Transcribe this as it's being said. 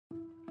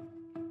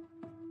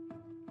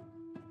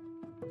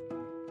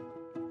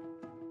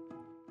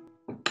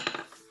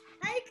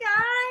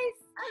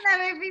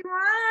Hello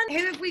everyone.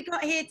 Who have we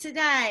got here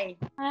today?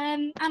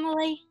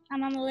 Emily.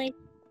 I'm Emily.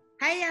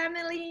 Hey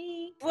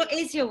Emily. What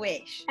is your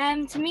wish?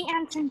 To meet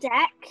Ant and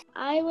Dec.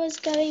 I was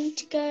going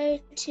to go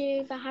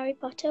to the Harry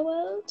Potter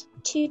world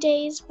 2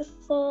 days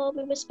before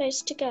we were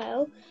supposed to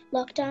go.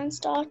 Lockdown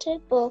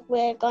started, but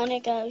we're gonna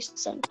go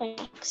sometime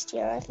next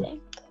year, I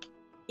think.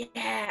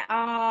 Yeah.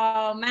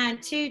 Oh man,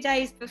 2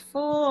 days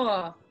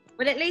before.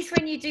 Well, at least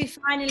when you do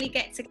finally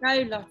get to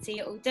go, Lottie,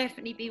 it will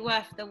definitely be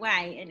worth the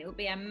wait and it will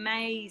be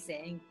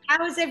amazing.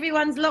 How has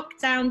everyone's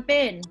lockdown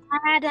been? I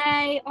had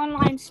a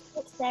online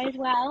sports day as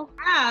well.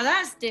 Wow,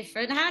 that's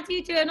different. How do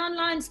you do an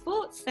online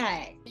sports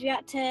day? We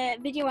had to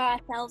video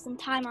ourselves and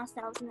time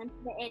ourselves and then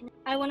put it in.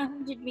 I won a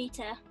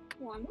 100-meter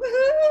one.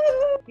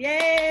 Woohoo!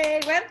 Yay!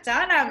 Well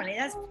done, Emily.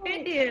 That's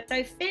brilliant.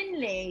 So,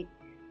 Finley,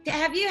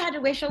 have you had a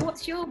wish or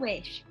what's your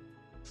wish?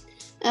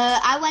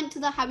 I went to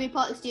the Harry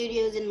Potter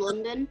studios in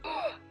London.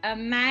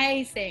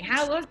 Amazing.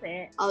 How was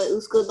it? Oh, it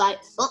was good.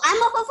 Well,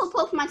 I'm a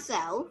Hufflepuff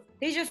myself.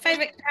 Who's your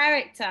favourite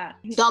character?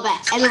 Dobby.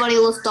 Everybody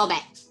loves Dobby.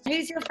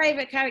 Who's your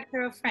favourite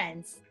character or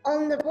friends?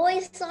 On the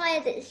boys'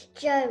 side, it's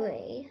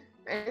Joey,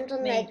 and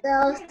on Me. the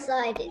girls'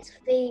 side, it's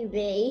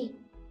Phoebe.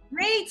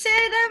 Me too.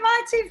 They're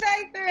my two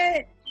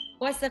favourites.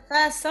 What's the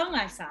first song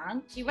I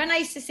sang? When I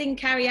used to sing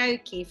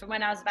karaoke from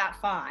when I was about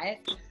 5,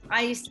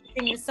 I used to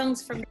sing the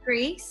songs from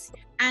Greece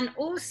and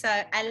also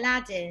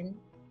Aladdin,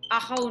 A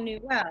Whole New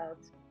World.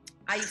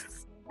 I used to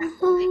sing that.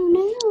 Oh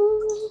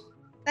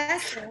no.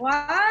 That's the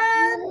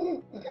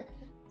one.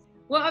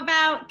 What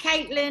about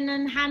Caitlin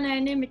and Hannah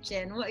and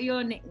Imogen? What are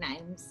your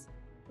nicknames?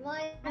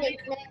 My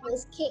nickname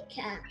was Kit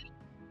Kat.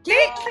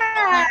 Kit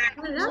Kat!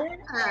 I love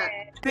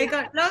that. We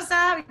got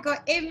Loza, we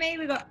got Imi,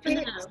 we got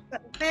Pips, we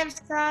got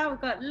Bevstar, we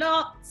got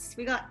Lots,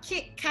 we got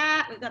Kit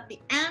Kat, we got the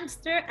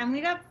Amster, and we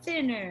got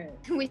Finner.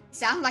 We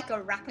sound like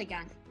a rap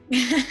again.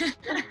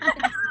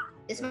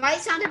 This might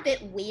sound a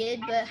bit weird,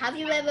 but have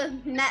you ever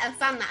met a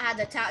fan that had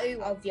a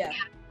tattoo of you?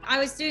 I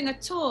was doing a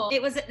tour.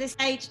 It was at the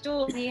stage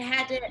door. He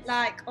had it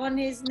like on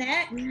his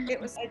neck. It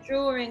was a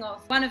drawing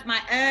of one of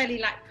my early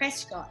like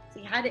press shots.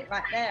 He had it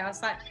right there. I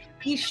was like,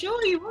 "Are you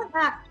sure you want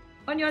that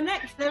on your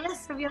neck for the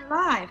rest of your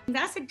life?"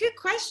 That's a good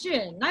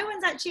question. No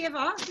one's actually ever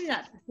asked me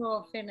that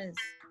before, Finners.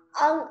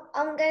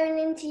 I'm going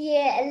into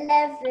year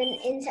 11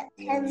 in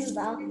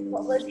September.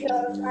 What would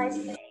your advice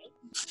be?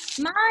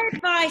 My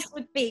advice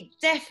would be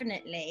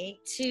definitely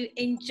to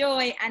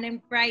enjoy and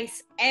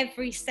embrace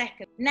every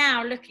second.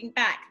 Now, looking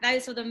back,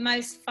 those were the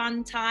most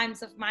fun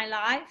times of my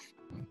life.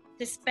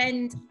 To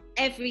spend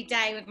every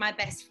day with my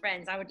best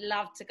friends. I would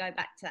love to go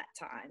back to that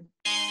time.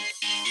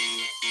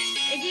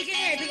 If you can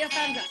hear it, put your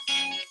thumbs up.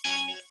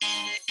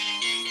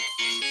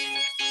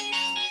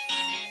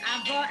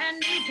 I bought a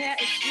new pair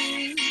of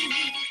shoes.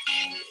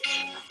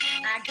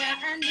 I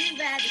got a new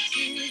bag of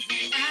shoes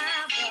and I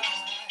bought.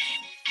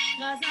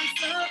 'Cause I'm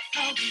so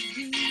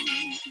overdue.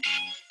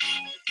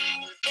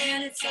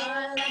 And it's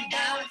all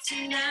about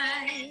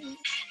tonight.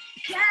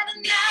 Got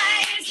a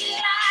nice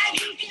life,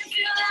 you can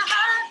feel the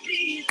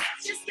heartbeat.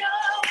 Just go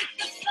with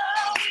the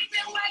flow, we've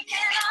been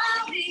working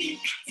all week.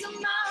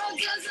 Tomorrow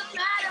doesn't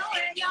matter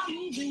when you're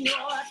moving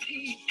your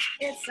feet.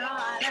 It's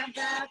all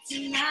about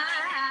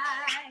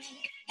tonight.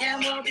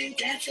 And we'll be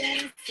dancing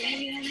and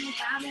singing and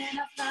climbing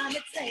up on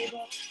the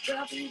table.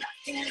 We'll be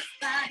rocking the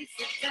body,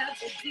 sit up,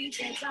 the DJ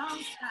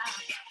don't stop.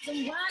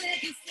 Someone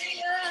if you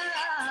sing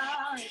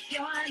if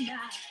you're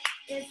not.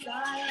 It's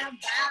all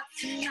about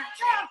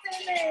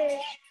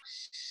tonight.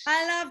 I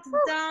loved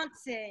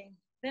dancing.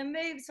 The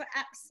moves were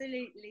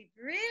absolutely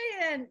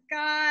brilliant,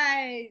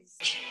 guys.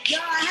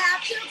 You'll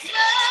have to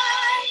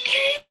fly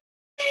me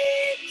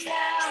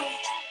down.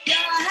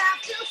 You'll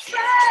have to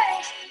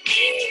fly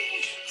me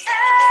down.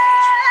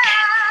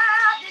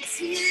 The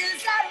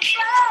tears that are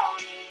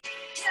flowing,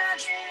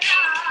 nothing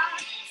on.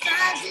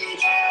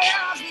 Saturday,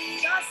 I'll be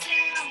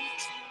yourself.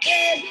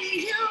 Baby,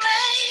 you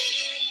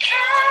ain't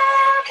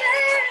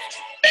coming.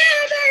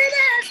 Baby,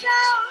 there's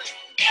no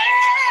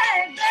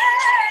baby.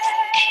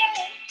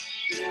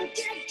 You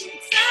can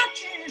keep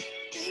something.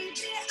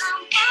 Baby, I'm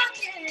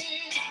walking.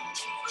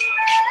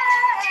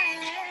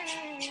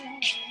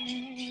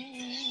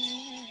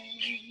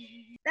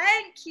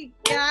 Thank you,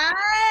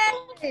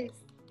 guys.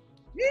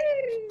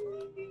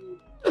 Woo.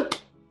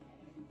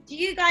 Do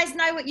you guys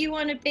know what you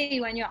want to be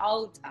when you're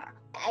older?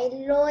 A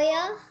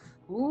lawyer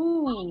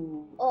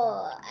Ooh.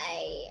 or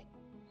a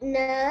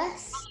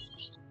nurse?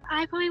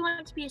 I probably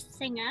want to be a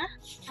singer.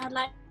 I'd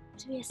like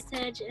to be a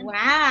surgeon.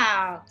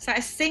 Wow. So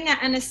a singer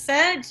and a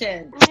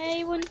surgeon.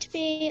 I want to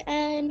be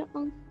an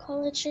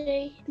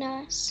oncology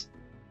nurse.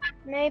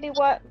 Maybe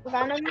work with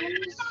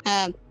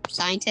animals.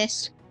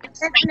 Scientist.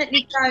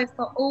 Definitely go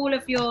for all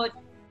of your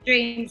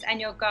dreams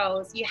and your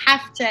goals. You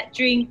have to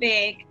dream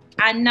big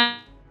and know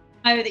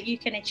that you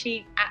can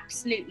achieve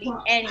absolutely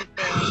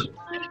anything.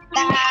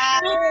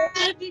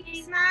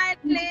 Keep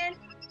smiling.